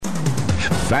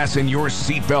Fasten your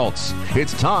seatbelts.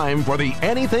 It's time for the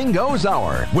Anything Goes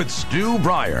Hour with Stu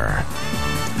Breyer.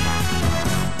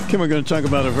 Kim, we're going to talk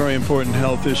about a very important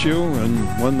health issue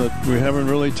and one that we haven't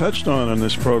really touched on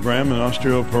this program, and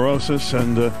osteoporosis,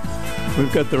 and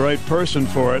we've got the right person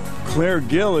for it. Claire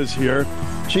Gill is here,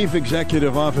 Chief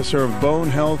Executive Officer of Bone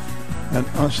Health and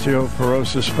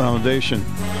Osteoporosis Foundation.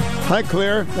 Hi,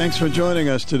 Claire. Thanks for joining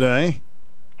us today.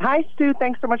 Hi, Stu.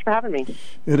 Thanks so much for having me.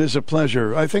 It is a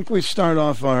pleasure. I think we start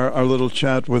off our little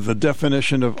chat with the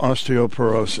definition of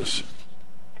osteoporosis.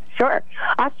 Sure.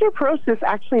 Osteoporosis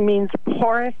actually means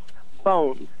porous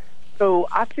bones. So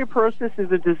osteoporosis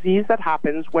is a disease that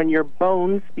happens when your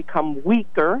bones become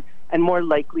weaker and more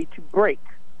likely to break.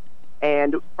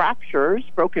 And fractures,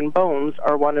 broken bones,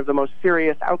 are one of the most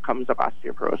serious outcomes of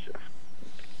osteoporosis.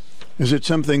 Is it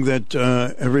something that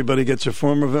everybody gets a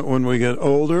form of it when we get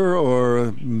older,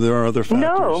 or there are other factors?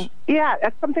 No. Yeah,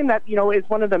 that's something that, is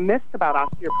one of the myths about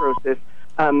osteoporosis.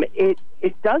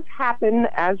 It does happen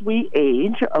as we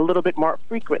age a little bit more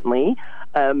frequently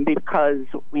because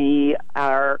we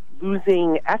are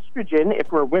losing estrogen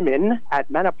if we're women at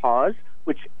menopause,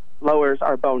 which lowers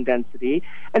our bone density.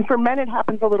 And for men, it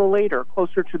happens a little later,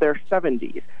 closer to their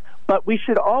 70s. But we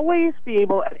should always be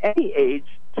able, at any age,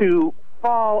 to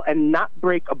fall and not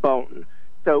break a bone.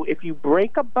 So if you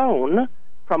break a bone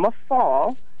from a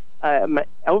fall,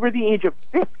 over the age of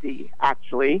 50,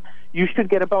 actually, you should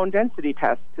get a bone density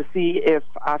test to see if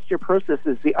osteoporosis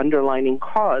is the underlying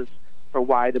cause for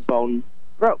why the bone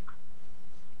broke.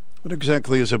 What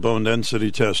exactly is a bone density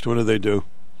test? What do they do?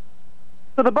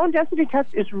 So the bone density test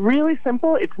is really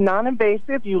simple. It's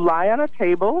non-invasive. You lie on a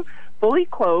table, fully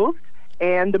clothed,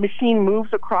 and the machine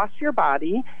moves across your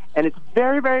body, and it's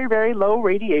very, very, very low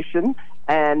radiation,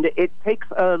 and it takes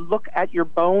a look at your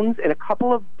bones in a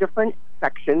couple of different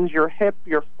sections, your hip,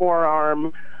 your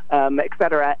forearm,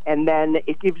 etc., and then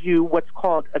it gives you what's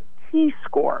called a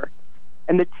T-score.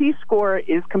 And the T-score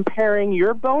is comparing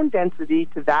your bone density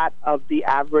to that of the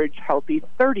average healthy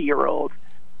 30-year-old.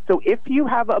 So if you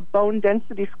have a bone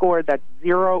density score that's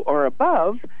 0 or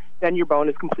above, then your bone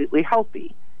is completely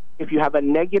healthy. If you have a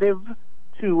negative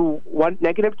to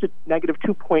negative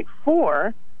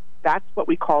 2.4, that's what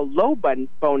we call low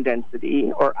bone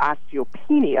density, or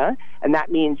osteopenia, and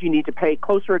that means you need to pay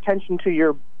closer attention to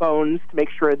your bones to make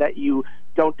sure that you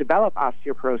don't develop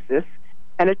osteoporosis.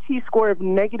 And a T-score of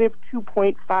negative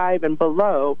 2.5 and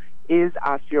below is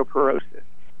osteoporosis.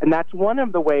 And that's one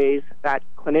of the ways that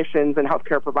clinicians and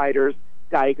healthcare providers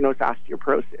diagnose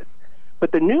osteoporosis.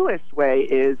 But the newest way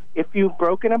is if you've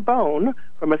broken a bone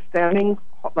from a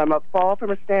fall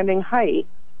from a standing height,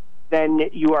 then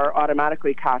you are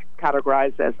automatically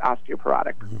categorized as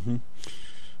osteoporotic. Mm-hmm.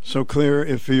 So, Claire,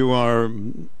 if you are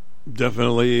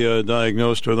definitely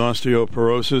diagnosed with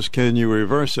osteoporosis, can you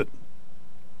reverse it?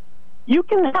 You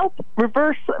can help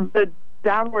reverse the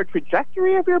downward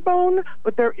trajectory of your bone,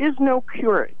 but there is no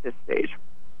cure at this stage.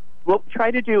 What we try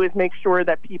to do is make sure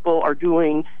that people are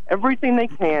doing everything they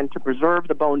can to preserve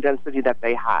the bone density that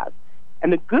they have.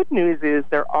 And the good news is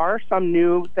there are some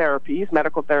new therapies,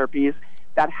 medical therapies,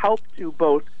 that help to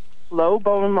both slow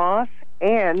bone loss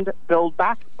and build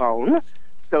back bone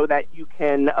so that you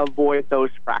can avoid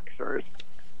those fractures.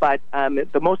 But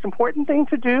the most important thing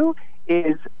to do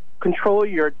is control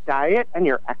your diet and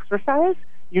your exercise.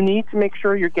 You need to make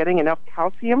sure you're getting enough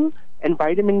calcium and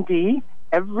vitamin D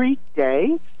every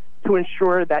day to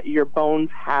ensure that your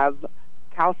bones have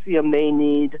calcium they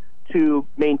need to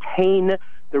maintain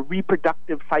the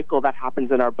reproductive cycle that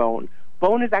happens in our bone.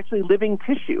 Bone is actually living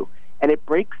tissue, and it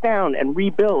breaks down and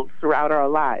rebuilds throughout our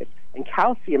lives. And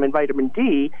calcium and vitamin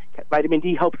D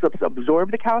helps us absorb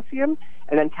the calcium,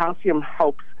 and then calcium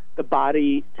helps the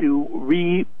body to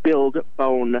rebuild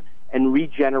bone and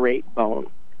regenerate bone.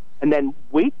 And then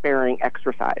weight-bearing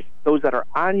exercise, those that are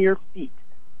on your feet,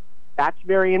 that's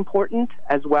very important,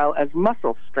 as well as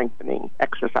muscle strengthening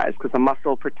exercise, because the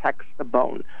muscle protects the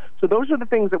bone. So those are the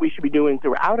things that we should be doing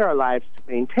throughout our lives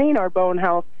to maintain our bone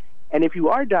health. And if you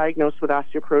are diagnosed with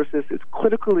osteoporosis, it's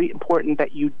critically important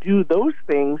that you do those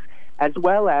things, as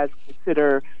well as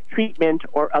consider treatment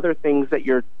or other things that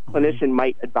your clinician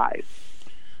might advise.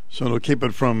 So to keep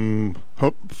it from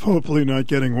hopefully not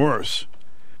getting worse.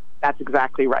 That's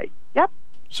exactly right. Yep.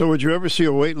 So would you ever see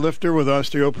a weightlifter with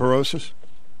osteoporosis?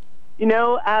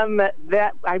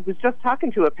 That I was just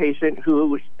talking to a patient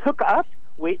who took up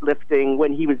weightlifting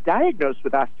when he was diagnosed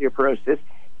with osteoporosis,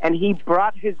 and he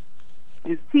brought his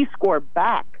T-score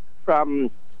back from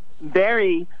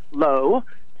very low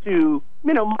to,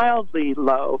 mildly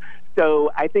low.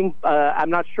 So I think, I'm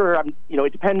not sure,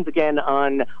 it depends again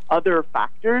on other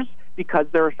factors, because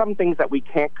there are some things that we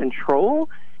can't control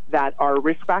that are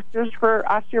risk factors for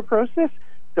osteoporosis.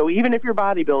 So even if you're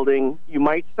bodybuilding, you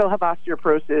might still have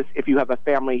osteoporosis if you have a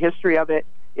family history of it,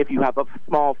 if you have a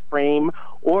small frame,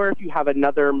 or if you have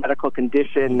another medical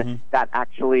condition that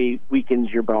actually weakens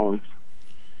your bones.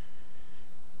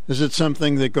 Is it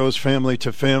something that goes family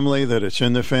to family, that it's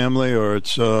in the family, or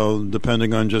it's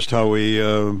depending on just how we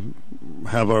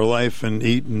have our life and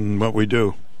eat and what we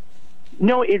do?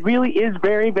 No, it really is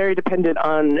very, very dependent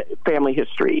on family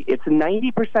history. It's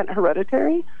 90%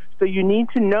 hereditary, so you need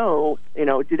to know,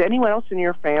 did anyone else in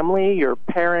your family, your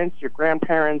parents, your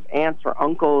grandparents, aunts, or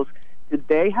uncles, did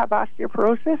they have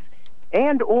osteoporosis?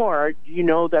 And or do you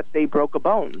know that they broke a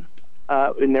bone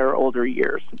in their older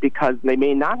years? Because they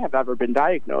may not have ever been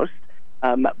diagnosed,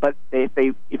 but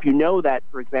if you know that,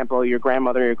 for example, your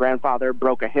grandmother or your grandfather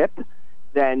broke a hip,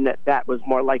 then that was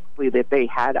more likely that they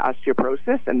had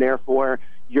osteoporosis, and therefore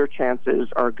your chances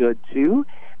are good too.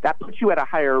 That puts you at a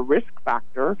higher risk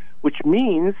factor, which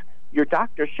means your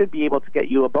doctor should be able to get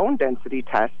you a bone density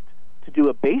test to do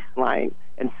a baseline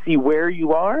and see where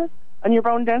you are on your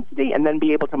bone density, and then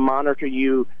be able to monitor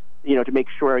you, to make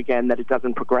sure, again, that it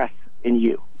doesn't progress in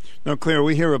you. Now, Claire,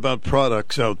 we hear about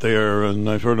products out there, and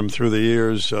I've heard them through the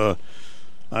years.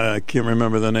 I can't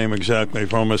remember the name exactly,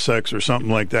 Fomasex or something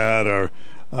like that. Or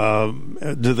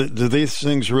do these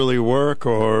things really work,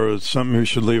 or is it something you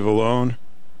should leave alone?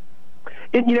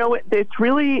 It's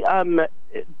really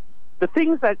the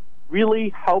things that really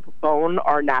help bone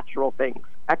are natural things: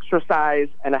 exercise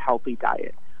and a healthy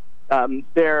diet.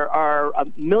 There are a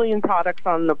million products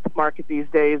on the market these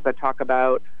days that talk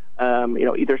about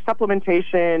either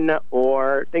supplementation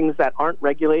or things that aren't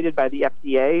regulated by the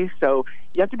FDA. So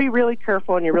you have to be really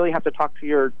careful, and you really have to talk to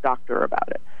your doctor about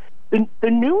it.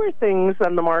 The newer things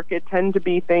on the market tend to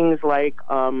be things like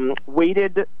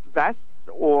weighted vests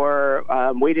or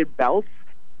weighted belts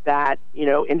that,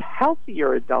 in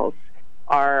healthier adults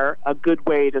are a good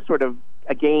way to sort of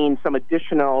gain some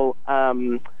additional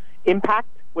impact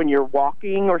when you're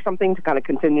walking or something to kind of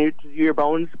continue to do your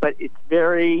bones. But it's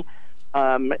very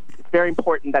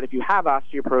important that if you have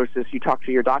osteoporosis, you talk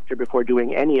to your doctor before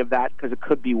doing any of that, because it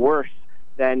could be worse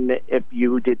than if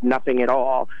you did nothing at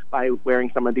all by wearing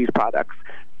some of these products.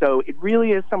 So it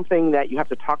really is something that you have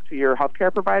to talk to your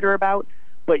healthcare provider about,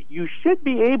 but you should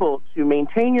be able to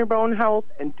maintain your bone health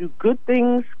and do good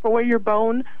things for your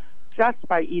bone just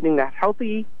by eating that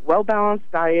healthy,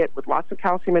 well-balanced diet with lots of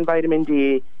calcium and vitamin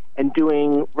D, and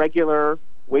doing regular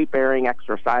weight-bearing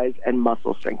exercise and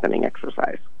muscle-strengthening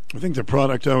exercise. I think the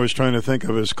product I was trying to think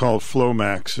of is called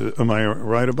Flomax. Am I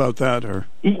right about that? Or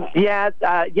yeah.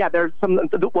 There's some.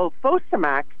 Well,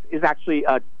 Fosamax is actually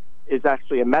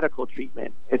a medical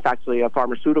treatment. It's actually a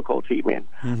pharmaceutical treatment.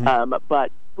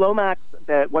 But Flomax,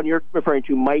 the one you're referring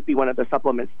to, might be one of the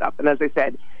supplement stuff. And as I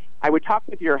said, I would talk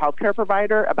with your healthcare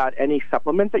provider about any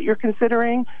supplement that you're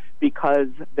considering, because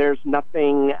there's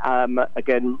nothing,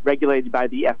 again, regulated by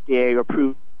the FDA or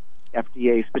approved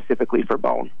FDA specifically for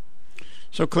bone.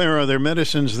 So, Claire, are there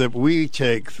medicines that we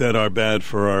take that are bad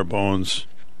for our bones?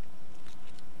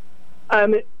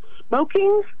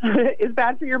 Smoking is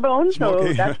bad for your bones,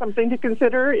 so that's something to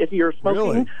consider. If you're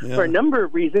smoking, for a number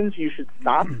of reasons, you should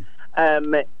stop.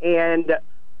 And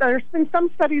there's been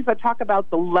some studies that talk about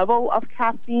the level of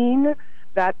caffeine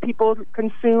that people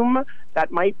consume that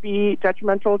might be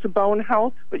detrimental to bone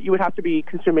health, but you would have to be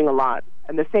consuming a lot.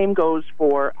 And the same goes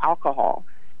for alcohol.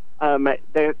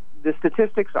 The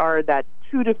statistics are that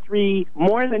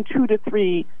more than 2 to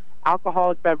 3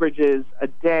 alcoholic beverages a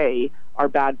day are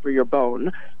bad for your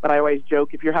bone. But I always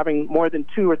joke, if you're having more than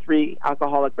 2 or 3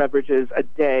 alcoholic beverages a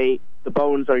day, the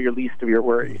bones are your least of your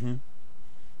worries.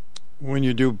 When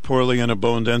you do poorly in a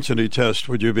bone density test,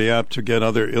 would you be apt to get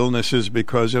other illnesses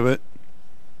because of it?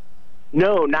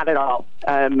 No, not at all.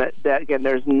 Again,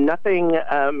 there's nothing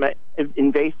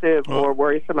invasive or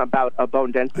worrisome about a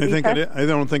bone density test. I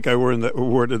don't think I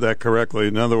worded that correctly.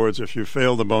 In other words, if you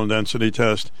fail the bone density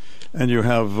test and you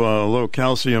have low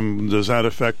calcium, does that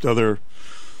affect other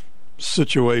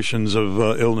situations of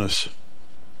illness?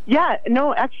 Yeah,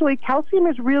 no, actually, calcium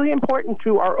is really important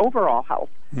to our overall health.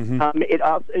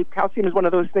 Calcium is one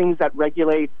of those things that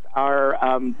regulates our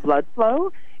blood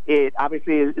flow. It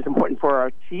obviously is important for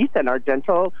our teeth and our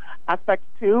dental aspects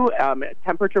too.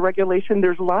 Temperature regulation.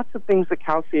 There's lots of things that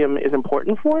calcium is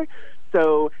important for.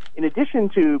 So in addition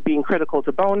to being critical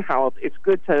to bone health, it's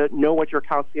good to know what your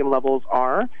calcium levels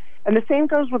are. And the same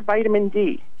goes with vitamin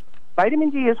D.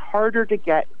 Vitamin D is harder to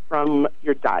get from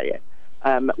your diet.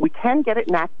 We can get it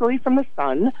naturally from the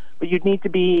sun, but you'd need to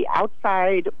be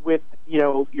outside with,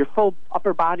 your full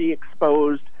upper body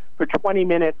exposed for 20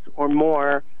 minutes or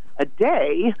more a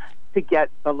day to get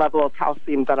the level of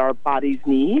calcium that our bodies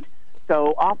need.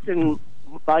 So often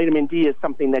vitamin D is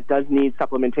something that does need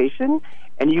supplementation,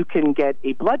 and you can get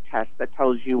a blood test that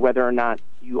tells you whether or not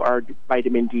you are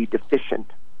vitamin D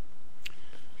deficient.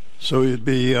 So you'd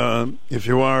be, if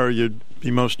you are, you'd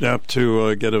be most apt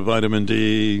to get a vitamin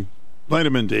D.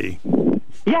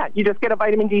 Yeah, you just get a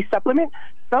vitamin D supplement.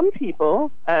 Some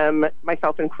people,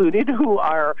 myself included, who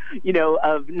are,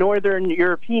 of Northern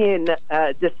European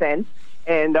descent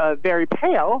and very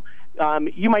pale,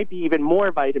 you might be even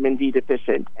more vitamin D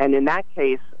deficient. And in that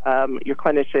case, your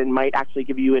clinician might actually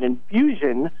give you an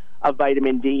infusion of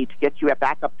vitamin D to get you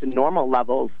back up to normal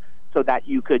levels so that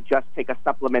you could just take a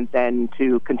supplement then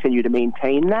to continue to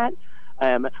maintain that.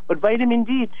 But vitamin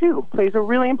D, too, plays a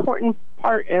really important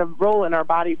role in our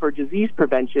body for disease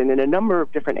prevention in a number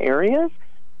of different areas.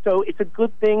 So it's a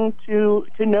good thing to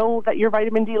know that your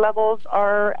vitamin D levels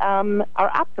are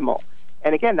optimal.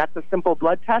 And again, that's a simple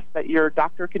blood test that your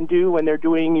doctor can do when they're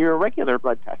doing your regular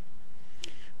blood test.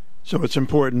 So it's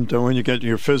important when you get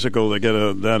your physical to get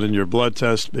that in your blood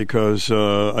test because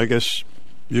I guess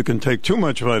you can take too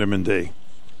much vitamin D.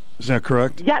 Is that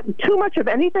correct? Yeah, too much of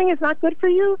anything is not good for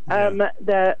you. Yeah.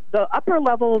 The upper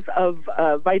levels of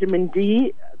vitamin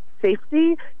D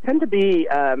safety tend to be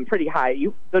pretty high.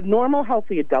 The normal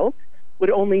healthy adult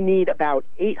would only need about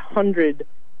 800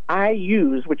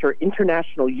 IUs, which are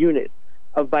international units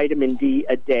of vitamin D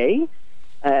a day.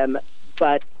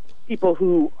 But people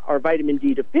who are vitamin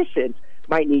D deficient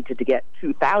might need to get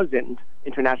 2,000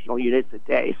 international units a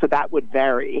day. So that would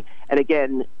vary. And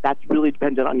again, that's really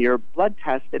dependent on your blood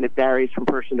test, and it varies from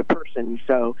person to person.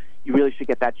 So you really should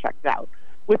get that checked out.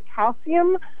 With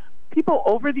calcium, people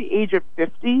over the age of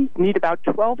 50 need about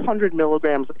 1,200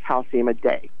 milligrams of calcium a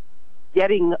day.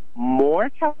 Getting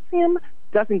more calcium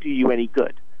doesn't do you any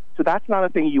good. So that's not a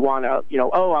thing you want to,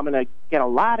 I'm going to get a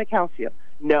lot of calcium.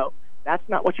 No, that's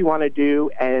not what you want to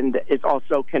do, and it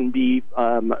also can be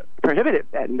prohibitive,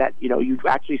 and that, you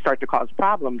actually start to cause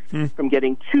problems from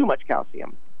getting too much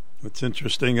calcium. That's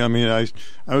interesting. I mean,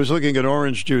 I was looking at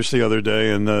orange juice the other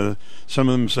day, and some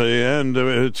of them say, and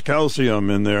it's calcium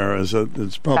in there. It's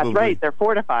probably... That's right. They're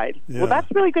fortified. Yeah. Well, that's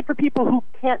really good for people who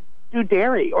can't do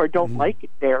dairy or don't like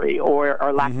dairy or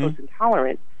are lactose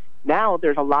intolerant. Now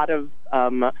there's a lot of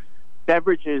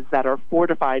beverages that are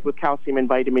fortified with calcium and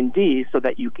vitamin D so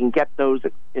that you can get those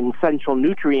essential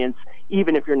nutrients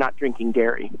even if you're not drinking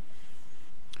dairy.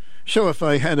 So if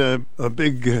I had a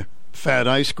big fat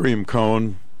ice cream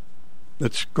cone,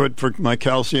 that's good for my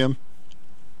calcium?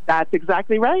 That's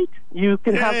exactly right. You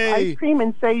can have ice cream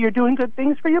and say you're doing good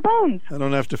things for your bones. I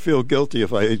don't have to feel guilty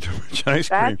if I ate too much ice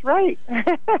cream. That's right.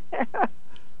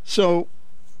 So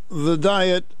the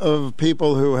diet of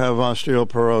people who have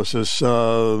osteoporosis,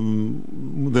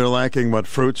 they're lacking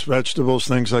fruits, vegetables,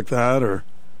 things like that, or?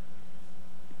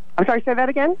 I'm sorry, say that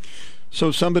again?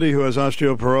 So somebody who has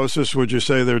osteoporosis, would you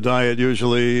say their diet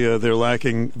usually they're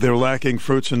lacking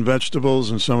fruits and vegetables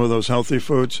and some of those healthy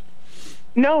foods?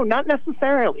 No, not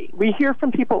necessarily. We hear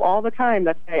from people all the time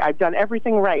that say, I've done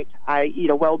everything right. I eat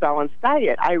a well-balanced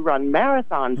diet. I run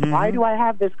marathons. Why do I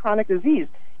have this chronic disease?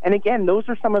 And again, those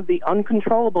are some of the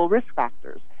uncontrollable risk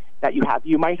factors that you have.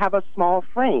 You might have a small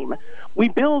frame. We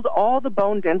build all the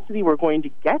bone density we're going to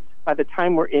get by the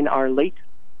time we're in our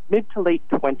mid to late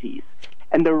 20s.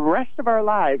 And the rest of our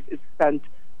lives is spent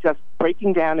just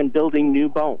breaking down and building new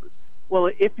bones. Well,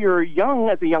 if you're young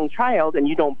as a young child and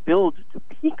you don't build to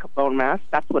peak bone mass,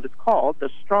 that's what it's called, the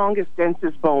strongest,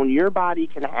 densest bone your body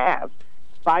can have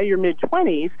by your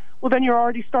mid-20s, well, then you're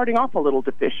already starting off a little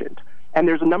deficient. And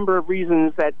there's a number of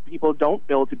reasons that people don't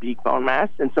build to peak bone mass.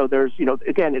 And so there's,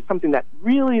 again, it's something that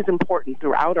really is important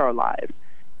throughout our lives.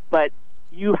 But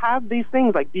you have these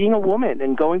things like being a woman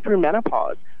and going through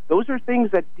menopause. Those are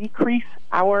things that decrease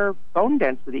our bone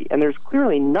density. And there's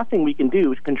clearly nothing we can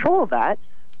do to control that.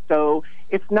 So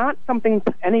it's not something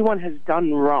anyone has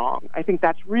done wrong. I think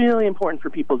that's really important for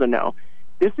people to know.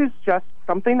 This is just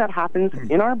something that happens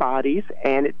in our bodies,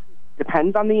 and it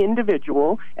depends on the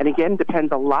individual, and again,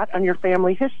 depends a lot on your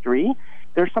family history.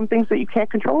 There's some things that you can't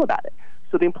control about it.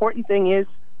 So the important thing is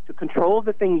to control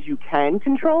the things you can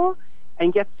control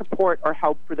and get support or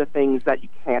help for the things that you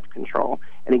can't control.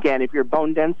 And again, if your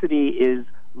bone density is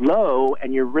low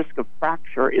and your risk of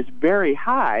fracture is very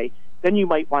high, then you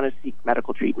might want to seek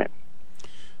medical treatment.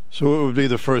 So what would be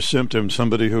the first symptom?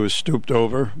 Somebody who is stooped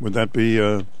over? Would that be,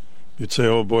 you'd say,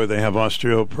 oh boy, they have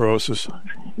osteoporosis?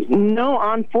 No,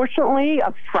 unfortunately,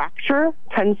 a fracture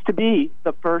tends to be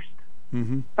the first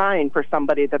sign for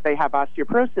somebody that they have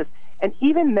osteoporosis. And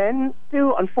even then,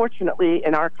 Stu, unfortunately,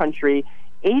 in our country,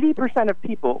 80% of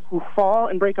people who fall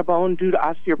and break a bone due to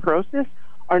osteoporosis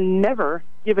are never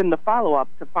given the follow-up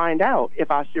to find out if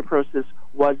osteoporosis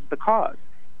was the cause.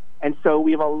 And so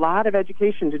we have a lot of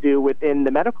education to do within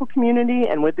the medical community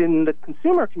and within the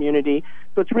consumer community.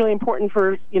 So it's really important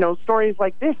for, stories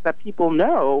like this that people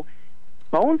know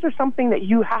bones are something that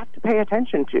you have to pay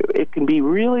attention to. It can be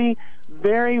really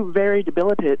very, very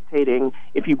debilitating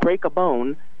if you break a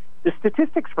bone. The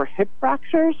statistics for hip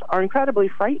fractures are incredibly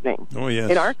frightening. Oh, yes.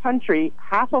 In our country,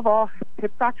 half of all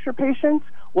hip fracture patients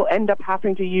will end up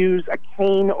having to use a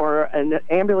cane or an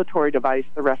ambulatory device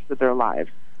the rest of their lives.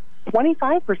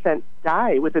 25%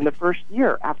 die within the first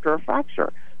year after a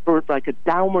fracture. Or like a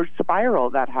downward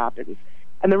spiral that happens.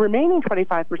 And the remaining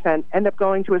 25% end up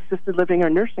going to assisted living or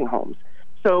nursing homes.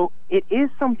 So it is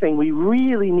something we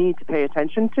really need to pay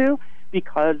attention to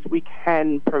because we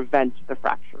can prevent the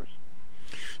fractures.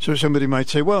 So somebody might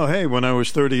say, well, hey, when I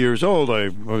was 30 years old, I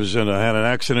had an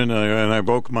accident and I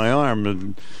broke my arm.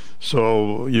 And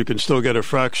so you can still get a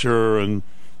fracture and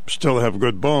still have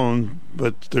good bone,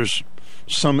 but there's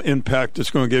some impact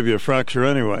that's going to give you a fracture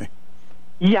anyway.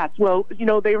 Yes, well,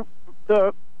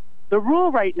 the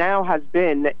rule right now has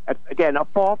been, again, a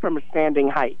fall from a standing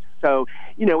height. So,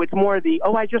 it's more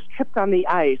I just tripped on the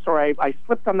ice, or I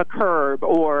slipped on the curb,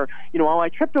 or, I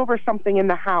tripped over something in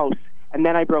the house, and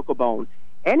then I broke a bone.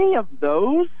 Any of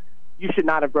those, you should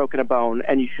not have broken a bone,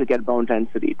 and you should get a bone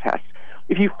density test.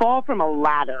 If you fall from a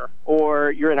ladder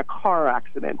or you're in a car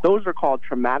accident, those are called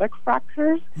traumatic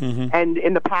fractures. Mm-hmm. And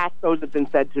in the past, those have been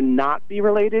said to not be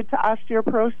related to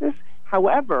osteoporosis.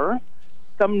 However,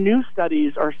 some new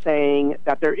studies are saying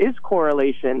that there is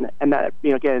correlation and that,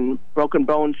 again, broken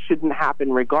bones shouldn't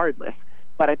happen regardless.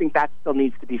 But I think that still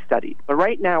needs to be studied. But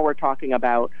right now we're talking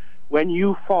about when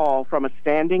you fall from a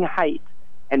standing height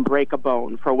and break a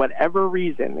bone for whatever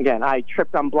reason. Again, I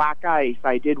tripped on black ice,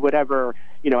 I did whatever,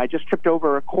 I just tripped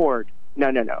over a cord.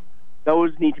 No.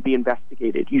 Those need to be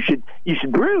investigated. You should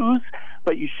bruise,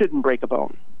 but you shouldn't break a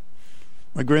bone.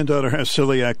 My granddaughter has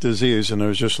celiac disease, and I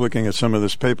was just looking at some of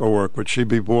this paperwork. Would she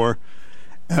be more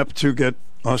apt to get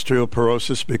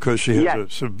osteoporosis because she has a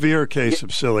severe case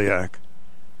of celiac?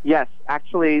 Yes,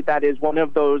 actually, that is one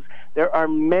of those. There are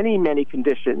many, many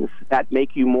conditions that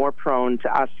make you more prone to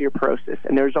osteoporosis,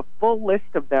 and there's a full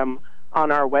list of them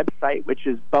on our website, which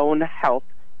is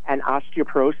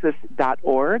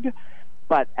bonehealthandosteoporosis.org.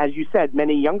 But as you said,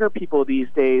 many younger people these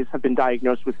days have been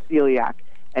diagnosed with celiac,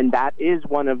 and that is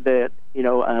one of the,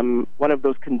 one of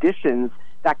those conditions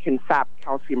that can sap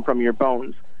calcium from your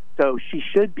bones. So she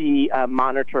should be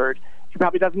monitored. She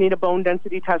probably doesn't need a bone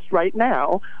density test right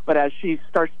now, but as she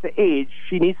starts to age,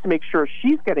 she needs to make sure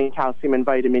she's getting calcium and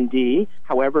vitamin D,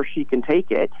 however she can take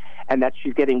it, and that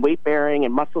she's getting weight-bearing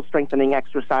and muscle-strengthening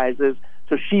exercises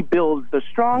so she builds the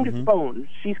strongest bones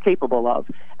she's capable of,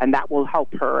 and that will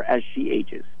help her as she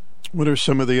ages. What are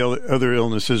some of the other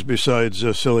illnesses besides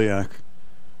celiac?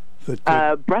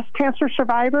 Breast cancer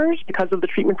survivors, because of the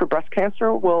treatment for breast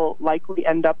cancer, will likely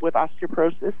end up with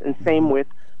osteoporosis, and same with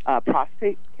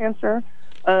prostate cancer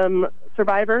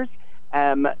survivors.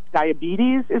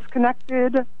 Diabetes is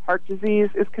connected, heart disease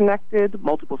is connected,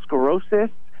 multiple sclerosis.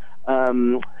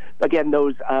 Again,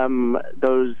 those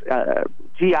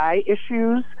GI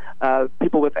issues,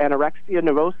 people with anorexia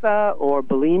nervosa or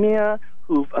bulimia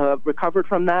who've recovered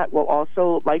from that will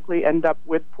also likely end up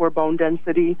with poor bone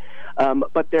density.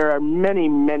 But there are many,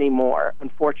 many more,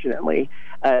 unfortunately.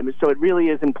 So it really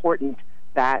is important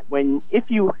that if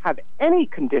you have any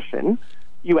condition,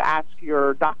 you ask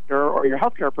your doctor or your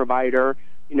healthcare provider,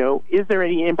 is there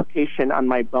any implication on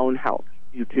my bone health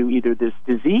due to either this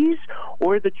disease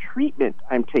or the treatment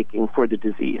I'm taking for the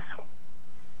disease?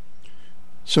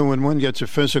 So when one gets a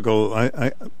physical,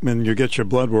 and you get your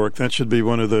blood work, that should be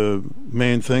one of the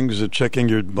main things of checking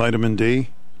your vitamin D?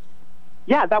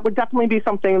 Yeah, that would definitely be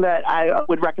something that I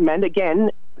would recommend. Again,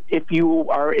 if you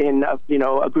are in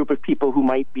a group of people who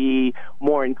might be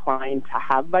more inclined to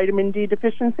have vitamin D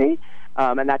deficiency,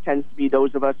 and that tends to be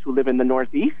those of us who live in the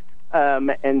Northeast,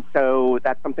 and so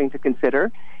that's something to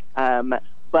consider.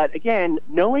 But again,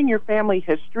 knowing your family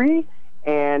history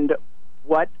and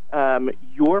what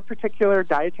your particular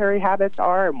dietary habits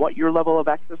are and what your level of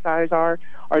exercise are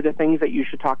the things that you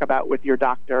should talk about with your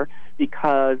doctor,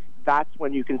 because that's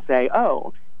when you can say,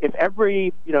 if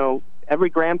every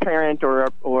grandparent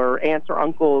or aunts or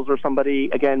uncles or somebody,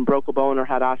 again, broke a bone or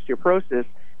had osteoporosis,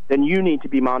 then you need to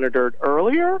be monitored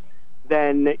earlier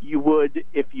than you would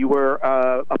if you were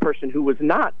a person who was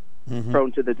not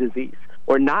prone to the disease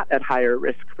or not at higher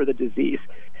risk for the disease.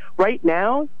 Right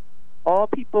now, all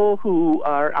people who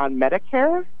are on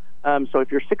Medicare, so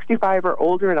if you're 65 or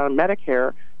older and on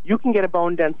Medicare, you can get a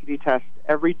bone density test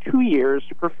every 2 years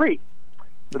for free.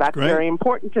 So that's Great. Very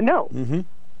important to know.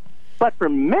 But for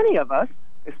many of us,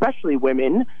 especially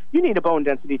women, you need a bone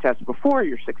density test before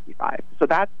you're 65. So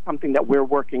that's something that we're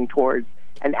working towards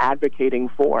and advocating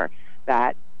for.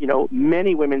 That,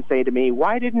 many women say to me,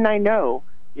 why didn't I know,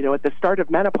 at the start of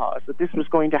menopause that this was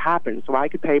going to happen so I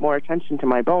could pay more attention to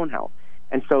my bone health?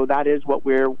 And so that is what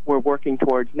we're working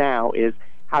towards now, is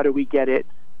how do we get it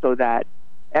so that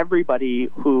everybody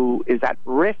who is at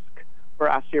risk for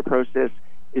osteoporosis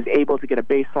is able to get a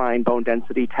baseline bone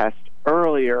density test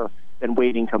earlier than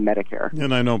waiting till Medicare.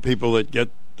 And I know people that get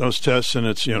those tests, and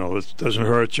it's, it doesn't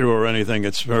hurt you or anything.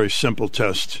 It's a very simple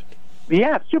test.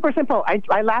 Yeah, super simple.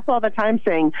 I laugh all the time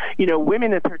saying,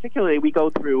 women particularly, we go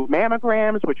through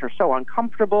mammograms, which are so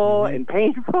uncomfortable and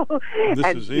painful.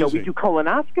 This is easy. We do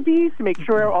colonoscopies to make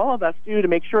sure, all of us do, to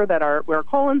make sure that our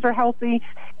colons are healthy.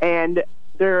 And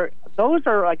those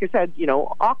are, like I said,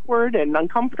 awkward and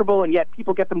uncomfortable, and yet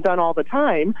people get them done all the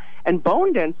time. And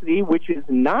bone density, which is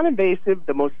non-invasive,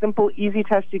 the most simple, easy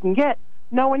test you can get,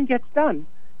 no one gets done.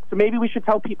 So maybe we should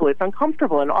tell people it's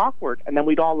uncomfortable and awkward, and then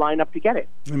we'd all line up to get it.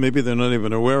 And maybe they're not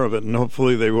even aware of it, and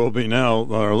hopefully they will be now,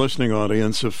 our listening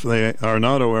audience, if they are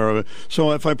not aware of it.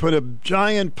 So if I put a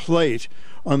giant plate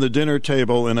on the dinner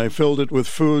table and I filled it with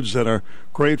foods that are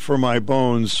great for my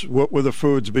bones, what would the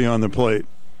foods be on the plate?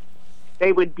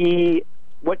 They would be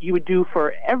what you would do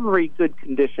for every good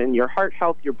condition, your heart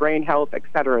health, your brain health,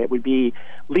 etc. It would be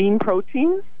lean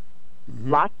proteins,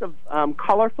 lots of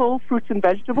colorful fruits and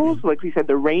vegetables, like we said,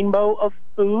 the rainbow of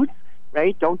foods,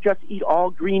 right? Don't just eat all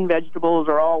green vegetables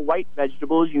or all white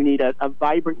vegetables. You need a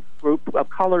vibrant group of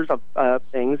colors of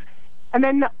things. And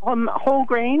then whole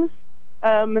grains,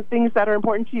 things that are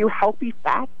important to you, healthy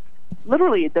fats.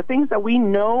 Literally, the things that we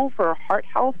know for heart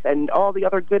health and all the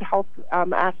other good health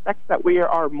aspects that we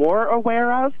are more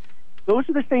aware of, those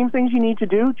are the same things you need to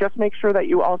do. Just make sure that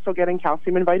you're also getting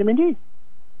calcium and vitamin D.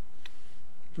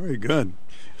 Very good.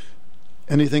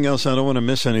 Anything else? I don't want to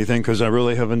miss anything because I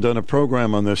really haven't done a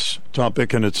program on this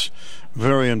topic, and it's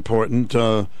very important,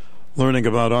 learning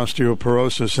about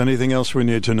osteoporosis. Anything else we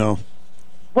need to know?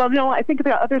 Well, I think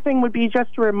the other thing would be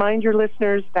just to remind your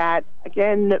listeners that,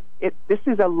 again, this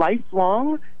is a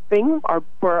lifelong thing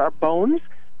for our bones.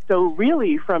 So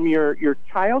really, from your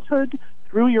childhood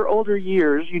through your older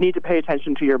years, you need to pay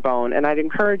attention to your bone. And I'd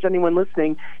encourage anyone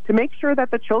listening to make sure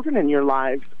that the children in your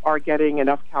lives are getting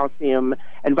enough calcium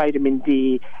and vitamin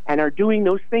D and are doing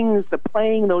those things,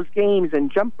 playing those games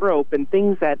and jump rope and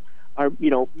things that are,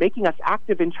 making us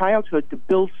active in childhood to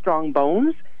build strong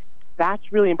bones.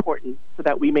 That's really important so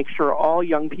that we make sure all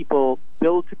young people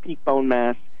build to peak bone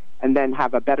mass and then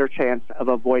have a better chance of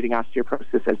avoiding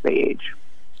osteoporosis as they age.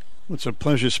 It's a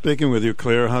pleasure speaking with you,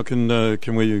 Claire. How can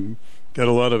we get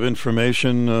a lot of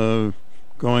information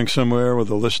going somewhere with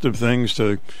a list of things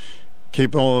to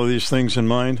keep all of these things in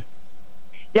mind?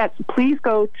 Yes, please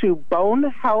go to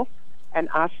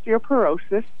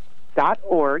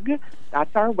bonehealthandosteoporosis.org.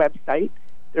 That's our website.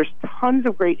 There's tons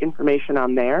of great information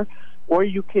on there. Or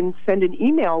you can send an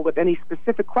email with any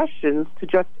specific questions to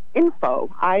just info,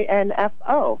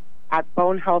 I-N-F-O, at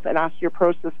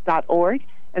bonehealthandosteoporosis.org,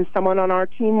 and someone on our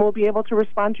team will be able to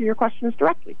respond to your questions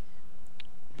directly.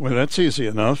 Well, that's easy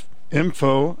enough.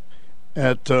 Info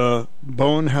at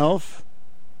bonehealth.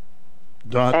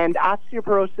 And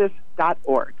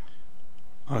osteoporosis.org.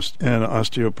 And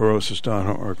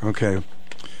osteoporosis.org. Okay.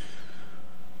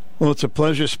 Well, it's a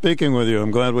pleasure speaking with you.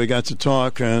 I'm glad we got to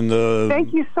talk. And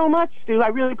thank you so much, Stu. I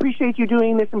really appreciate you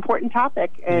doing this important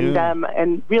topic. And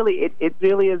and really, it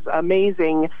really is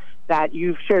amazing that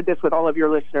you've shared this with all of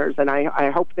your listeners. And I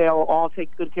hope they'll all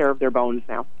take good care of their bones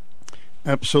now.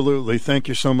 Absolutely. Thank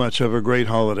you so much. Have a great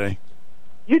holiday.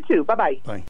 You too. Bye-bye. Bye.